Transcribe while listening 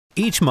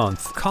Each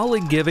month,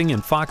 Kaulig Giving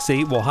and Fox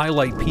 8 will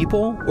highlight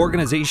people,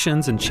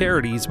 organizations, and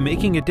charities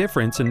making a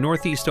difference in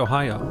Northeast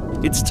Ohio.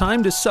 It's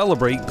time to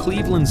celebrate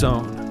Cleveland's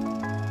own.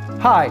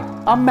 Hi,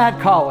 I'm Matt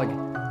Kaulig.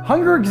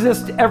 Hunger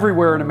exists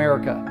everywhere in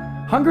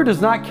America. Hunger does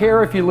not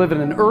care if you live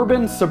in an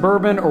urban,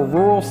 suburban, or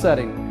rural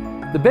setting.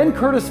 The Ben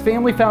Curtis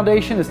Family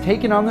Foundation has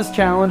taken on this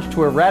challenge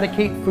to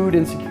eradicate food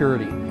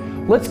insecurity.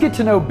 Let's get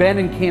to know Ben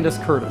and Candace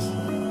Curtis.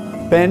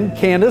 Ben,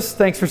 Candace,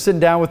 thanks for sitting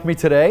down with me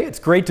today. It's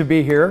great to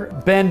be here.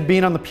 Ben,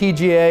 being on the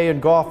PGA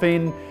and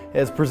golfing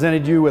has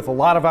presented you with a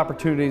lot of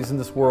opportunities in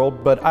this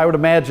world, but I would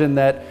imagine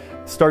that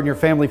starting your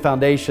family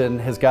foundation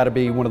has got to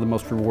be one of the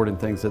most rewarding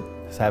things that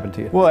has happened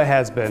to you. Well, it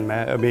has been,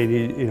 Matt. I mean,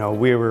 you know,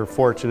 we were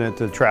fortunate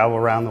to travel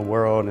around the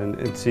world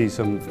and see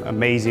some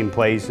amazing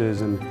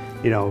places. And,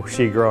 you know,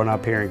 she growing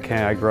up here in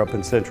Kent, I grew up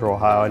in Central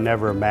Ohio. I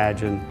never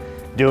imagined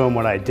doing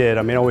what I did.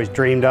 I mean, I always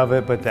dreamed of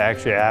it, but to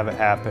actually have it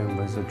happen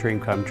was a dream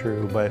come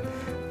true. But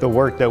the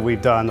work that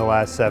we've done the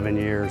last 7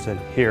 years and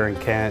here in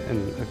Kent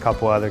and a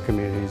couple other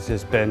communities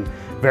has been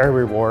very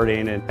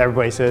rewarding. And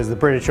everybody says the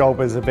British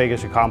Open is the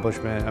biggest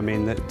accomplishment. I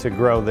mean, to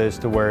grow this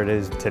to where it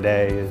is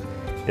today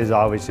is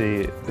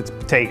obviously, it's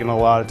taken a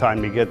lot of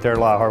time to get there, a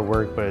lot of hard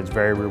work, but it's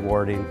very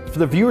rewarding. For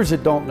the viewers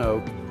that don't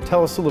know,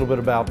 tell us a little bit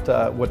about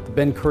what the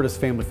Ben Curtis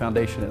Family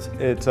Foundation is.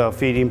 It's a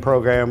feeding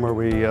program where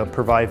we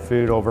provide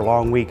food over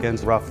long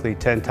weekends, roughly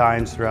 10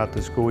 times throughout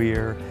the school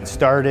year. It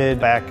started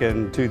back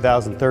in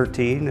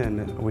 2013,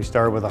 and we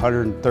started with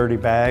 130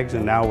 bags,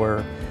 and now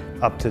we're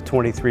up to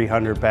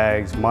 2,300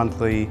 bags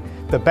monthly.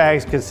 The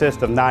bags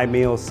consist of 9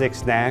 meals, 6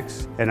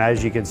 snacks, and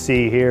as you can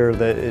see here,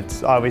 that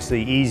it's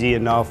obviously easy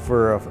enough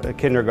for a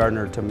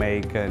kindergartner to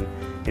make. And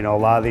you know, a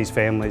lot of these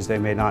families, they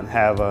may not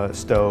have a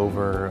stove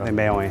or they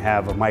may only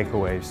have a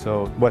microwave.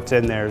 So what's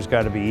in there has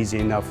got to be easy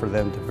enough for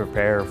them to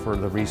prepare for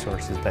the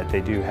resources that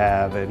they do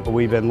have. And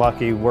we've been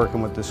lucky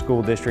working with the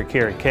school district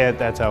here at Kent.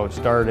 That's how it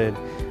started.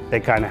 They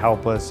kind of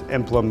help us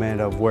implement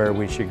of where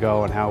we should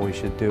go and how we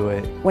should do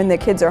it. When the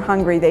kids are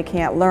hungry, they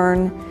can't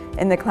learn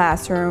in the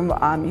classroom.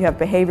 You have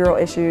behavioral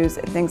issues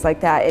and things like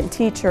that. And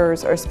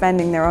teachers are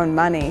spending their own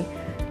money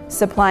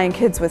supplying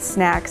kids with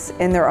snacks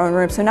in their own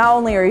room. So not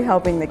only are you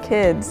helping the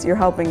kids, you're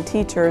helping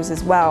teachers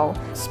as well.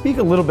 Speak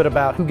a little bit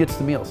about who gets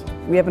the meals.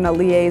 We have a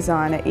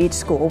liaison at each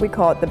school. We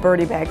call it the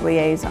Birdie Bag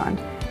liaison.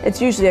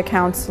 It's usually a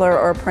counselor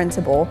or a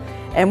principal,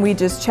 and we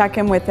just check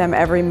in with them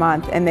every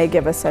month and they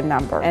give us a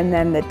number. And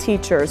then the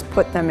teachers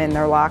put them in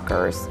their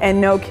lockers, and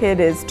no kid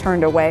is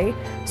turned away.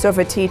 So if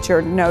a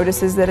teacher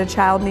notices that a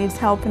child needs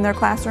help in their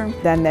classroom,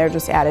 then they're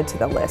just added to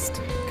the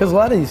list. Because a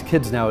lot of these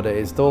kids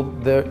nowadays,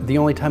 the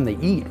only time they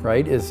eat,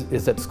 right,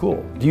 is at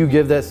school. Do you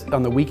give this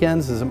on the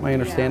weekends, is it my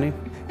understanding?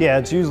 Yeah,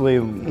 it's usually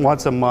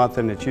once a month,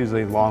 and it's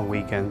usually long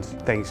weekends,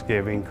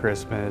 Thanksgiving,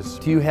 Christmas.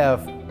 Do you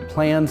have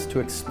plans to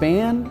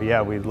expand?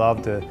 Yeah, we'd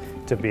love to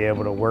be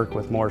able to work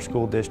with more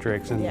school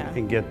districts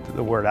and get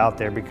the word out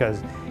there,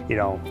 because, you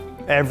know,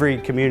 every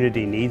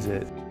community needs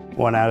it.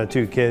 1 out of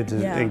 2 kids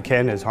in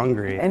Kent is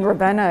hungry. And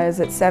Ravenna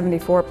is at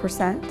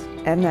 74%,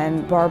 and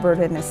then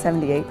Barberton is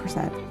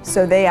 78%.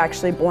 So they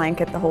actually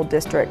blanket the whole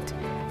district.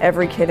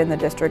 Every kid in the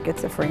district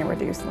gets a free and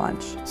reduced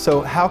lunch. So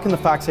how can the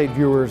Fox 8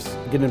 viewers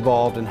get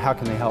involved, and how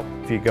can they help?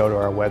 If you go to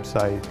our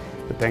website,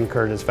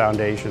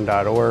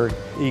 thebencurtisfoundation.org.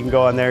 You can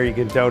go on there, you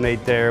can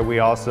donate there. We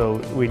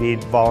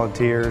need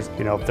volunteers.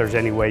 You know, if there's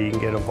any way you can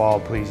get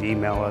involved, please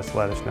email us,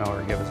 let us know,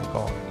 or give us a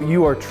call.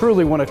 You are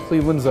truly one of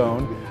Cleveland's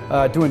own,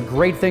 doing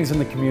great things in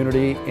the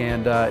community,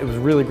 and it was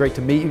really great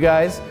to meet you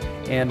guys,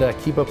 and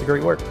keep up the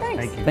great work.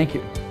 Thanks. Thank you. Thank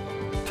you.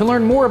 To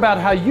learn more about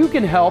how you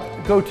can help,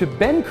 go to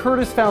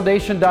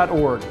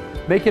bencurtisfoundation.org.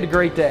 Make it a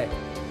great day.